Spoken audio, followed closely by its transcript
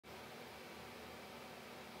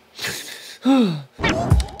Ready,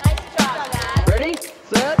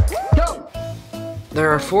 set, go! There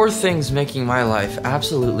are 4 things making my life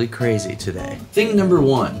absolutely crazy today. Thing number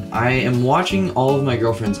 1, I am watching all of my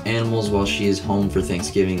girlfriend's animals while she is home for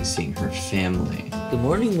Thanksgiving, seeing her family. Good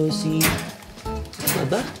morning, Lucy.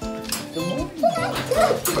 Bubba. Good morning.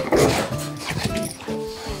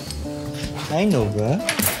 I know,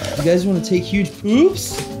 bruh. You guys want to take huge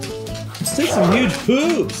poops? Let's take some huge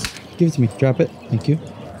poops. Give it to me. Drop it. Thank you.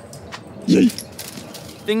 Yay.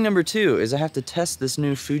 Thing number 2 is I have to test this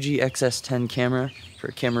new FUJI X-S10 camera for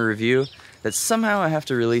a camera review that somehow I have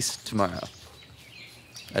to release tomorrow.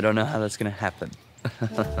 I don't know how that's gonna happen.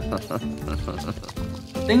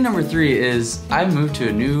 Thing number 3 is I moved to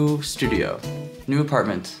a new studio, new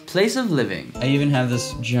apartment, place of living. I even have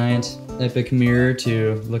this giant epic mirror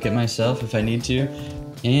to look at myself if I need to,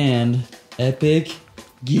 and epic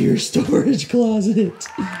gear storage closet.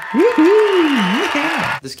 Woohoo!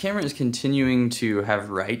 Yeah. This camera is continuing to have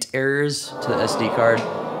write errors to the SD card.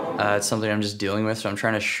 It's something I'm just dealing with, so I'm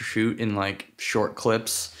trying to shoot in like short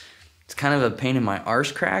clips. It's kind of a pain in my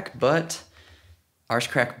arse crack butt.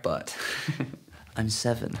 I'm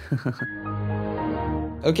 7.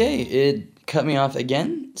 Okay, it cut me off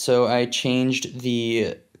again, so I changed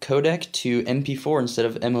the codec to MP4 instead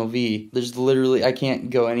of MOV. There's literally, I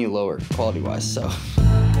can't go any lower quality-wise, so.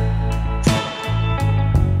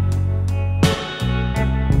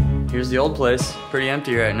 Here's the old place, pretty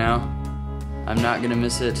empty right now. I'm not gonna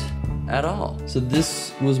miss it at all. So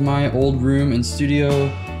this was my old room and studio,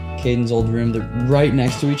 Caden's old room. They're right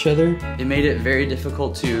next to each other. It made it very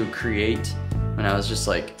difficult to create when I was just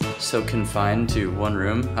like so confined to one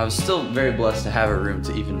room. I was still very blessed to have a room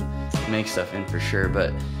to even make stuff in for sure,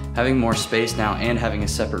 but having more space now and having a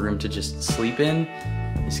separate room to just sleep in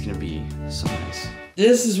is gonna be so nice.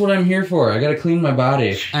 This is what I'm here for. I gotta clean my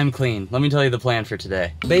body. I'm clean. Let me tell you the plan for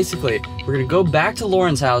today. Basically, we're gonna go back to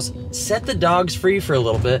Lauren's house, set the dogs free for a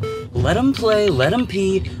little bit, let them play, let them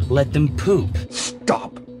pee, let them poop.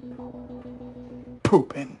 Stop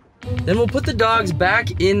pooping. Then we'll put the dogs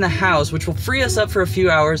back in the house, which will free us up for a few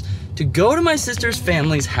hours to go to my sister's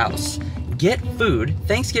family's house, get food,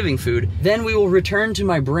 Thanksgiving food, then we will return to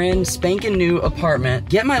my brand spanking new apartment,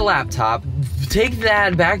 get my laptop, take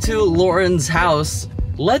that back to Lauren's house,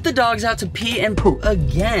 let the dogs out to pee and poop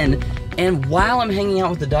again, and while I'm hanging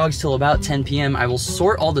out with the dogs till about 10 p.m., I will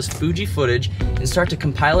sort all this Fuji footage and start to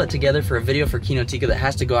compile it together for a video for Kinotika that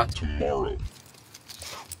has to go out tomorrow.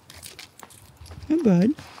 Hi,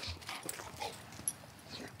 bud.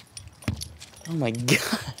 Oh my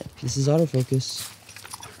god. This is autofocus.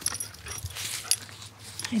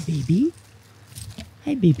 Hi, baby.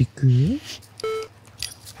 Hi, baby girl.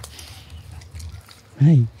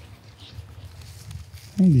 Hi.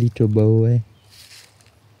 Hi, little boy.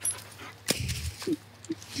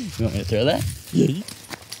 You want me to throw that? Yeah.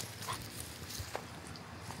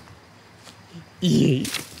 Yeah.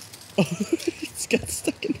 Oh, it's got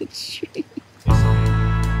stuck in the tree.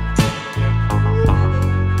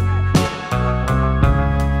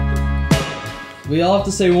 We all have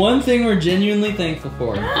to say one thing we're genuinely thankful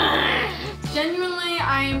for. Genuinely,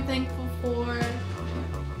 I am thankful for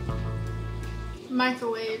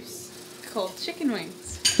microwaves. Cold chicken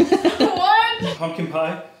wings. What? Pumpkin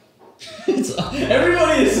pie.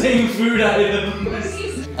 Everybody is saying food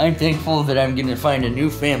items. I'm thankful that I'm gonna find a new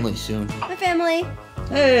family soon. My family.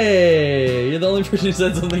 Hey, you're the only person who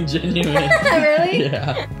said something genuine. Really?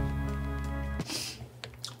 Yeah.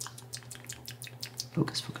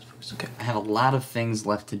 Focus, focus, focus. Okay. I have a lot of things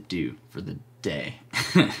left to do for the day.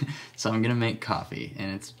 So I'm gonna make coffee,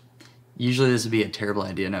 and it's usually this would be a terrible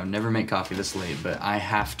idea, and I would never make coffee this late, but I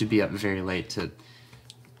have to be up very late to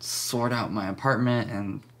sort out my apartment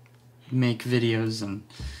and make videos, and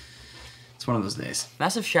it's one of those days.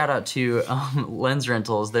 Massive shout out to Lens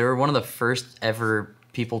Rentals. They were one of the first ever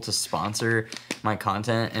people to sponsor my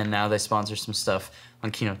content, and now they sponsor some stuff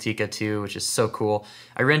on Kinotika too, which is so cool.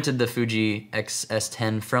 I rented the FUJI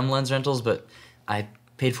X-S10 from Lens Rentals, but I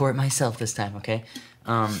paid for it myself this time, okay?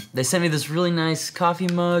 They sent me this really nice coffee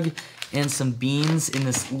mug and some beans in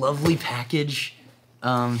this lovely package.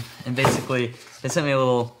 And basically, they sent me a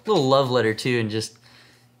little love letter too, and just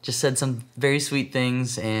said some very sweet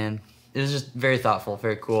things, and it was just very thoughtful,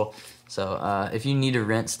 very cool. So if you need to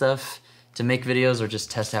rent stuff to make videos or just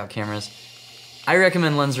test out cameras, I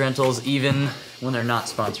recommend Lens Rentals even when they're not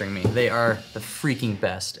sponsoring me. They are the freaking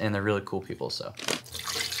best, and they're really cool people, so.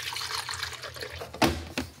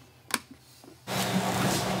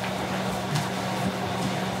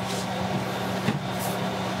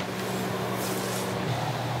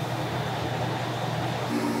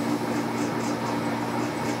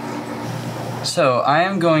 So I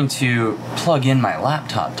am going to plug in my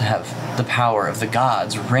laptop to have the power of the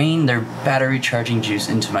gods rain their battery charging juice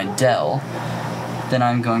into my Dell. Then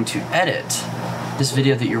I'm going to edit this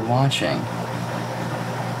video that you're watching.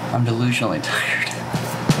 I'm delusionally tired.